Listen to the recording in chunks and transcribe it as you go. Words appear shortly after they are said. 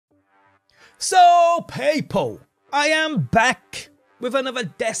So people, I am back with another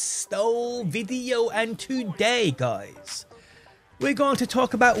Desto video, and today guys, we're going to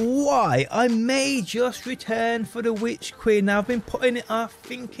talk about why I may just return for the Witch Queen. Now I've been putting it off,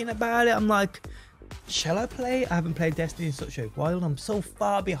 thinking about it. I'm like, shall I play? I haven't played Destiny in such a while. I'm so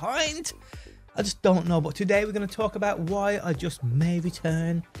far behind. I just don't know. But today we're going to talk about why I just may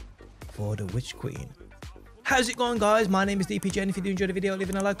return for the Witch Queen. How's it going, guys? My name is DPJ, and if you do enjoy the video,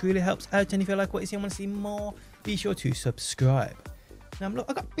 leaving a like really helps out. And if you like what you see and want to see more, be sure to subscribe. Now look,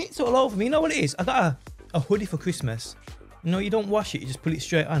 I got bits all over me. You know what it is? I got a hoodie for Christmas. You know, you don't wash it, you just put it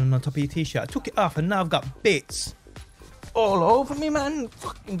straight on top of your t-shirt. I took it off and now I've got bits all over me, man.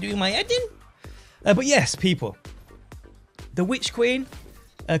 Fucking doing my head in. But yes, people, the Witch Queen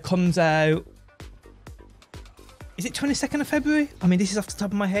comes out. Is it 22nd of February? I mean, this is off the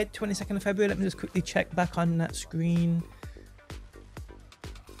top of my head. 22nd of February. Let me just quickly check back on that screen.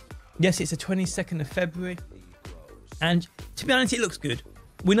 Yes, it's the 22nd of February. And to be honest, it looks good.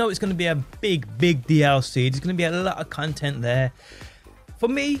 We know it's going to be a big DLC. There's going to be a lot of content there. For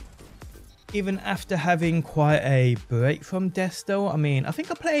me, even after having quite a break from Desto, I mean, I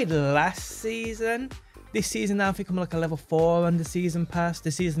think I played last season. This season now, I think I'm like a level 4 on the season pass.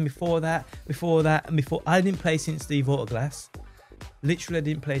 The season before that, and before. I didn't play since the Vault of Glass. Literally, I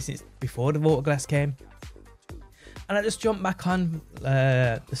didn't play since before the Vault of Glass came. And I just jumped back on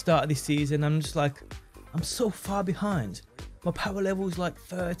the start of this season. I'm just like, I'm so far behind. My power level is like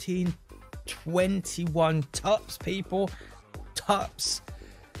 13, 21 tops, people. Tops.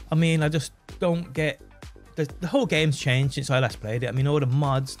 I mean, I just don't get... The whole game's changed since I last played it. I mean, all the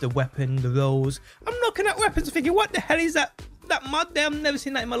mods, the weapon, the rolls. I'm looking at weapons thinking, what the hell is that mod there? I've never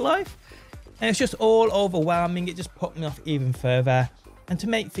seen that in my life. And it's just all overwhelming. It just put me off even further. And to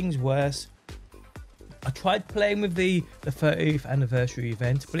make things worse, I tried playing with the 30th anniversary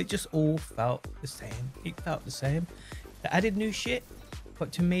event, but it just all felt the same. It felt the same. They added new shit,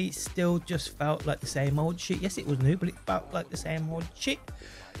 but to me, it still just felt like the same old shit. Yes, it was new, but it felt like the same old shit.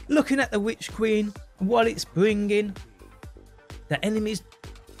 Looking at the Witch Queen, what it's bringing, the enemies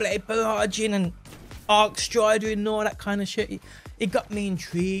blade barraging and arc striding and all that kind of shit, it got me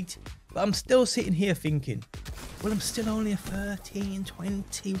intrigued. But I'm still sitting here thinking, well, I'm still only a 13,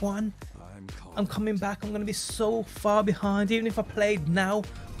 21. I'm coming back. I'm going to be so far behind. Even if I played now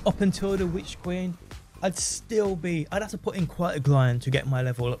up until the Witch Queen, I'd have to put in quite a grind to get my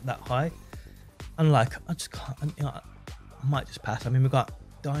level up that high. And like, I just can't, you know, I might just pass. I mean, we've got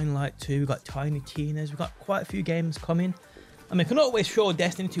Dying Light 2, we've got Tiny Tina's, we've got quite a few games coming. I mean, I can always throw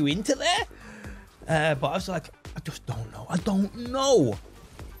Destiny 2 into there. But I was like, I just don't know. I don't know.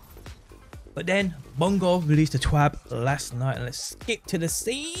 But then Bungo released a TWAB last night, and let's skip to the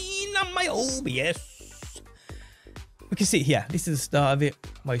scene on my OBS. We can see here, this is the start of it.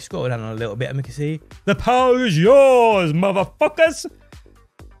 Well, you scroll down a little bit and we can see, the power is yours, motherfuckers.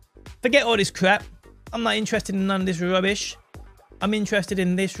 Forget all this crap. I'm not interested in none of this rubbish. I'm interested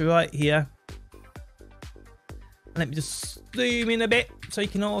in this right here. Let me just zoom in a bit so you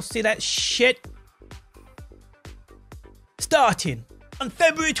can all see that shit. Starting on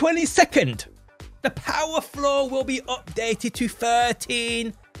February 22nd, the power floor will be updated to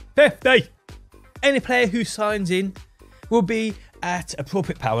 1350. Any player who signs in will be at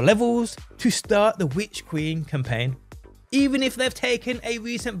appropriate power levels to start the Witch Queen campaign, even if they've taken a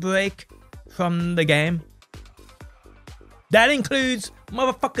recent break from the game. That includes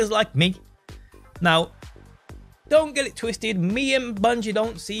motherfuckers like me. Now, don't get it twisted, me and Bungie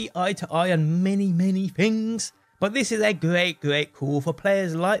don't see eye to eye on many things, but this is a great call for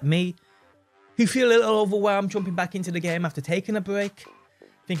players like me who feel a little overwhelmed jumping back into the game after taking a break,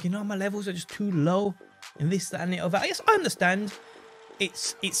 thinking, oh, my levels are just too low, and this, that, and the other. Yes, I understand. It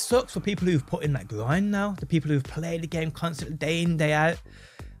sucks for people who've put in that grind now, the people who've played the game constantly, day in, day out.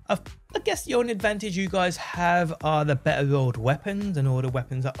 I guess the only advantage you guys have are the better rolled weapons and all the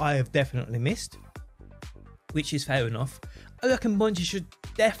weapons that I have definitely missed, which is fair enough. I reckon Bungie should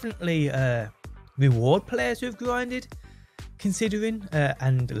definitely reward players who've grinded, considering,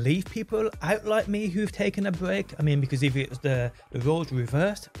 and leave people out like me who've taken a break. I mean, because if it's the roles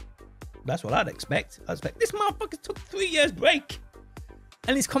reversed, that's what I'd expect. I'd expect this motherfucker took 3 years break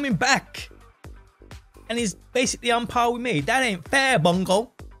and he's coming back and he's basically on par with me. That ain't fair,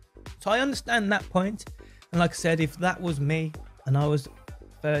 Bungo. So I understand that point. And like I said, if that was me and I was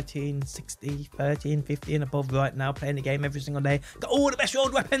 13, 60, 13, 50 and above right now, playing the game every single day, got all the best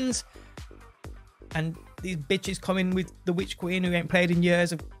rolled weapons, and these bitches coming with the Witch Queen who ain't played in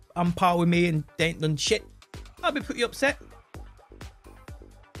years on par with me and they ain't done shit, I'd be pretty upset.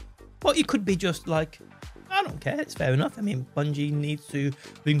 But you could be just like, I don't care. It's fair enough. I mean, Bungie needs to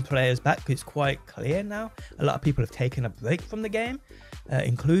bring players back because it's quite clear now. A lot of people have taken a break from the game,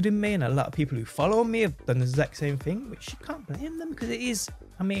 including me, and a lot of people who follow me have done the exact same thing, which you can't blame them because it is,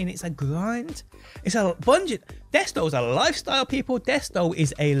 I mean, it's a grind. It's a Bungie. Desto is a lifestyle, people. Desto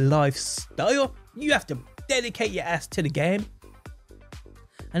is a lifestyle. You have to dedicate your ass to the game.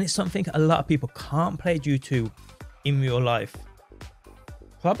 And it's something a lot of people can't play due to in real life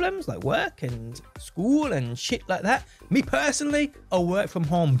problems like work and school and shit like that. Me personally, I work from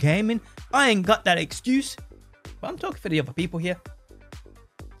home gaming. I ain't got that excuse. But I'm talking for the other people here.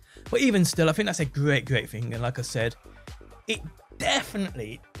 But even still, I think that's a great thing. And like I said, it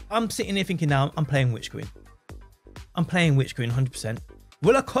definitely, I'm sitting here thinking now, I'm playing Witch Queen. I'm playing Witch Queen 100%.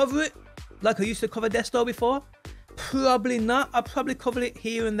 Will I cover it like I used to cover Deathstar before? Probably not. I'll probably cover it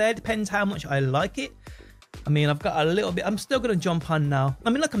here and there. Depends how much I like it. I mean, I've got a little bit. I'm still going to jump on now. I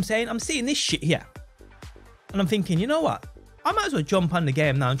mean, like I'm saying, I'm seeing this shit here. And I'm thinking, you know what? I might as well jump on the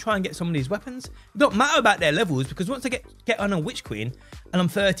game now and try and get some of these weapons. It don't matter about their levels because once I get on a Witch Queen and I'm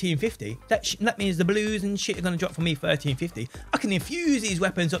 1350, that means the blues and shit are going to drop for me 1350. I can infuse these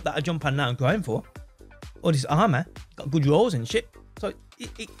weapons up that I jump on now and grind for. Or this armor. Got good rolls and shit. So,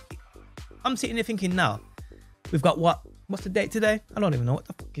 I'm sitting there thinking now. We've got what? What's the date today? I don't even know what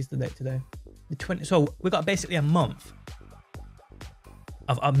the fuck is the date today. The 20th. So we've got basically a month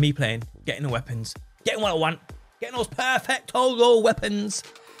of me playing, getting the weapons, getting what I want, getting those perfect raw weapons,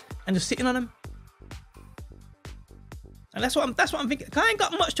 and just sitting on them. And that's what I'm thinking. I ain't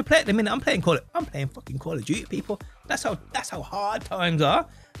got much to play at the minute. I'm playing fucking Call of Duty, people. That's how hard times are.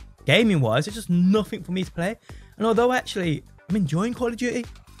 Gaming wise, it's just nothing for me to play. And although actually I'm enjoying Call of Duty,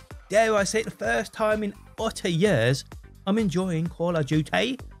 dare I say it, the first time in utter years, I'm enjoying Call of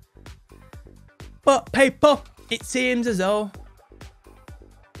Duty. But people, it seems as though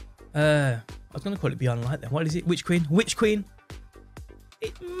I was gonna call it Beyond Light then. What is it? Witch Queen? Witch Queen.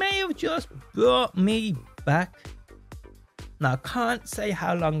 It may have just brought me back. Now I can't say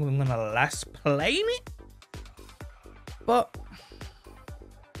how long I'm gonna last playing it, but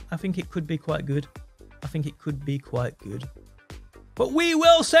I think it could be quite good. I think it could be quite good. But we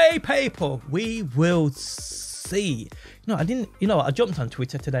will see, people. We will see. I jumped on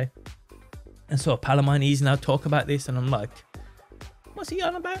Twitter today and saw a pal of mine, he's now talk about this, and I'm like, what's he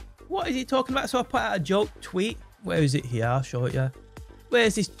on about? What is he talking about? So I put out a joke tweet. Where is it here? I'll show it you.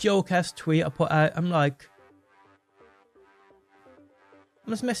 Where's this joke ass tweet I put out? I'm like,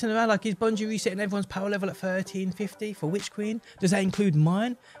 I'm just messing around. Like, is Bungie resetting everyone's power level at 1350 for Witch Queen? Does that include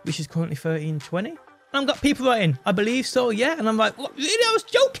mine, which is currently 1320? And I've got people writing, I believe so, yeah. And I'm like, what? Really? I was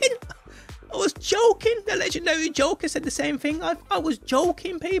joking. I was joking. The legendary Joker said the same thing. I was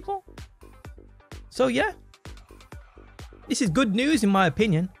joking, people. So yeah, this is good news in my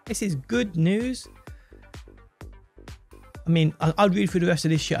opinion. This is good news. I mean, I'll read through the rest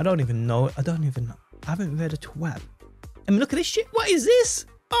of this shit. I don't even know. I haven't read a twat. I mean, look at this shit. What is this?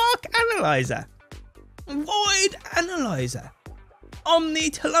 Arc Analyzer. Void Analyzer.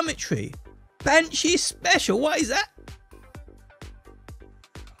 Omni Telemetry. Banshee Special. What is that?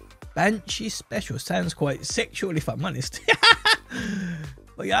 Banshee Special. Sounds quite sexual if I'm honest.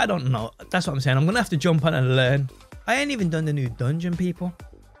 But yeah, I don't know. That's what I'm saying. I'm going to have to jump on and learn. I ain't even done the new dungeon, people.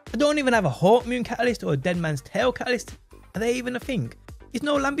 I don't even have a Hawk Moon Catalyst or a Dead Man's Tail Catalyst. Are they even a thing? Is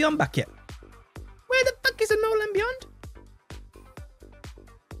No Land Beyond back yet? Where the fuck is a No Land Beyond?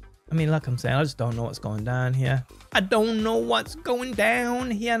 I mean, like I'm saying, I just don't know what's going down here. I don't know what's going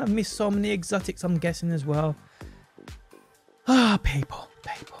down here. And I've missed so many exotics, I'm guessing, as well. Ah, people.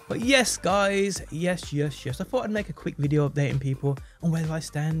 But yes, guys. Yes. I thought I'd make a quick video updating people on where I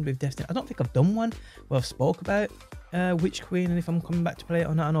stand with Destiny. I don't think I've done one where I've spoke about Witch Queen and if I'm coming back to play it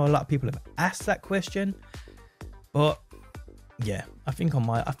or not. I know a lot of people have asked that question. But yeah, I think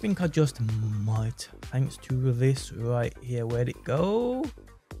I just might. Thanks to this right here. Where'd it go?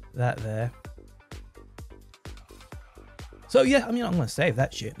 That there. So yeah, I mean, I'm going to save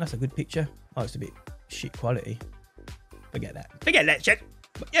that shit. That's a good picture. Oh, it's a bit shit quality. Forget that shit.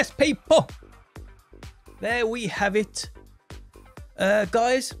 But yes, people, there we have it.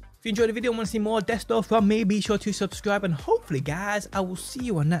 Guys, if you enjoyed the video and want to see more Deathstar from me, be sure to subscribe. And hopefully, guys, I will see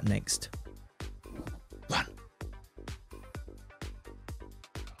you on that next.